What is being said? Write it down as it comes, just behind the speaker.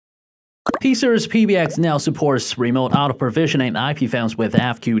P-Series PBX now supports remote auto-provisioning IP phones with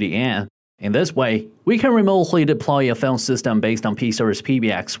FQDN. In this way, we can remotely deploy a phone system based on P-Series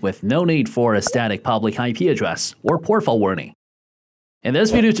PBX with no need for a static public IP address or port forwarding. In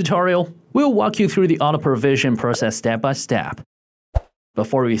this video tutorial, we'll walk you through the auto-provision process step by step.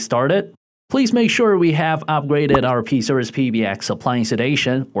 Before we start it, please make sure we have upgraded our P-Series PBX appliance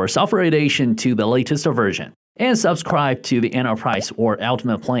edition or software edition to the latest version, and subscribe to the Enterprise or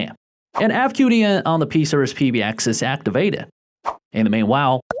Ultimate plan. And FQDN on the P-Series PBX is activated. In the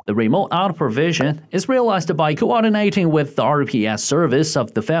meanwhile, the remote auto-provision is realized by coordinating with the RPS service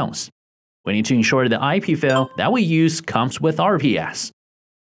of the phones. We need to ensure the IP phone that we use comes with RPS.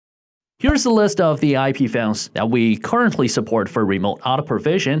 Here's the list of the IP phones that we currently support for remote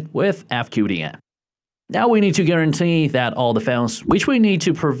auto-provision with FQDN. Now we need to guarantee that all the phones which we need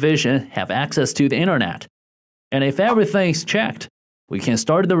to provision have access to the internet. And if everything's checked, we can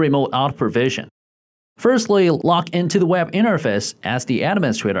start the remote auto-provision. Firstly, log into the web interface as the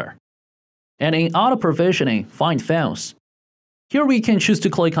administrator. And in auto-provisioning, find phones. Here we can choose to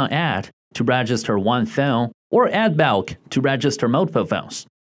click on Add to register one phone or Add Bulk to register multiple phones.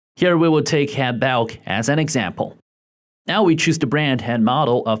 Here we will take Add Bulk as an example. Now we choose the brand and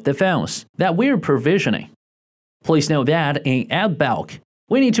model of the phones that we're provisioning. Please note that in Add Bulk,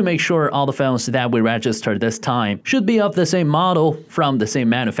 we need to make sure all the phones that we register this time should be of the same model from the same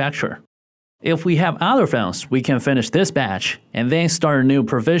manufacturer. If we have other phones, we can finish this batch and then start new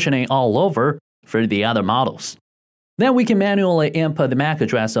provisioning all over for the other models. Then we can manually input the MAC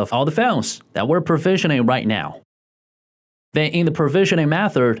address of all the phones that we're provisioning right now. Then in the provisioning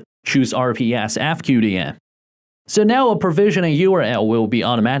method, choose RPS FQDN. So now a provisioning URL will be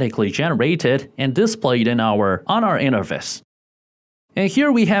automatically generated and displayed on our interface. And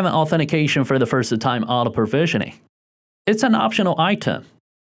here we have an authentication for the first time auto-provisioning. It's an optional item,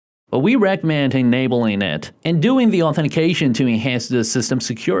 but we recommend enabling it and doing the authentication to enhance the system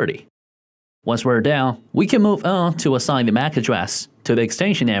security. Once we're done, we can move on to assign the MAC address to the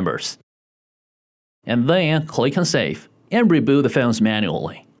extension numbers. And then click on Save and reboot the phones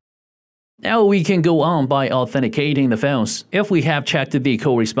manually. Now we can go on by authenticating the phones if we have checked the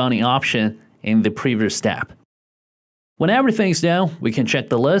corresponding option in the previous step. When everything's done, we can check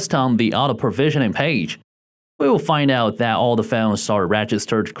the list on the auto-provisioning page. We will find out that all the phones are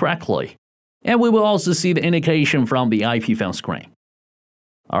registered correctly. And we will also see the indication from the IP phone screen.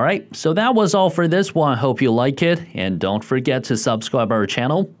 Alright, so that was all for this one. Hope you like it, and don't forget to subscribe our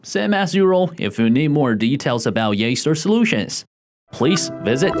channel. Same as usual, if you need more details about Yaestar solutions, please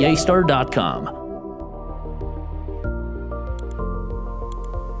visit yaestar.com.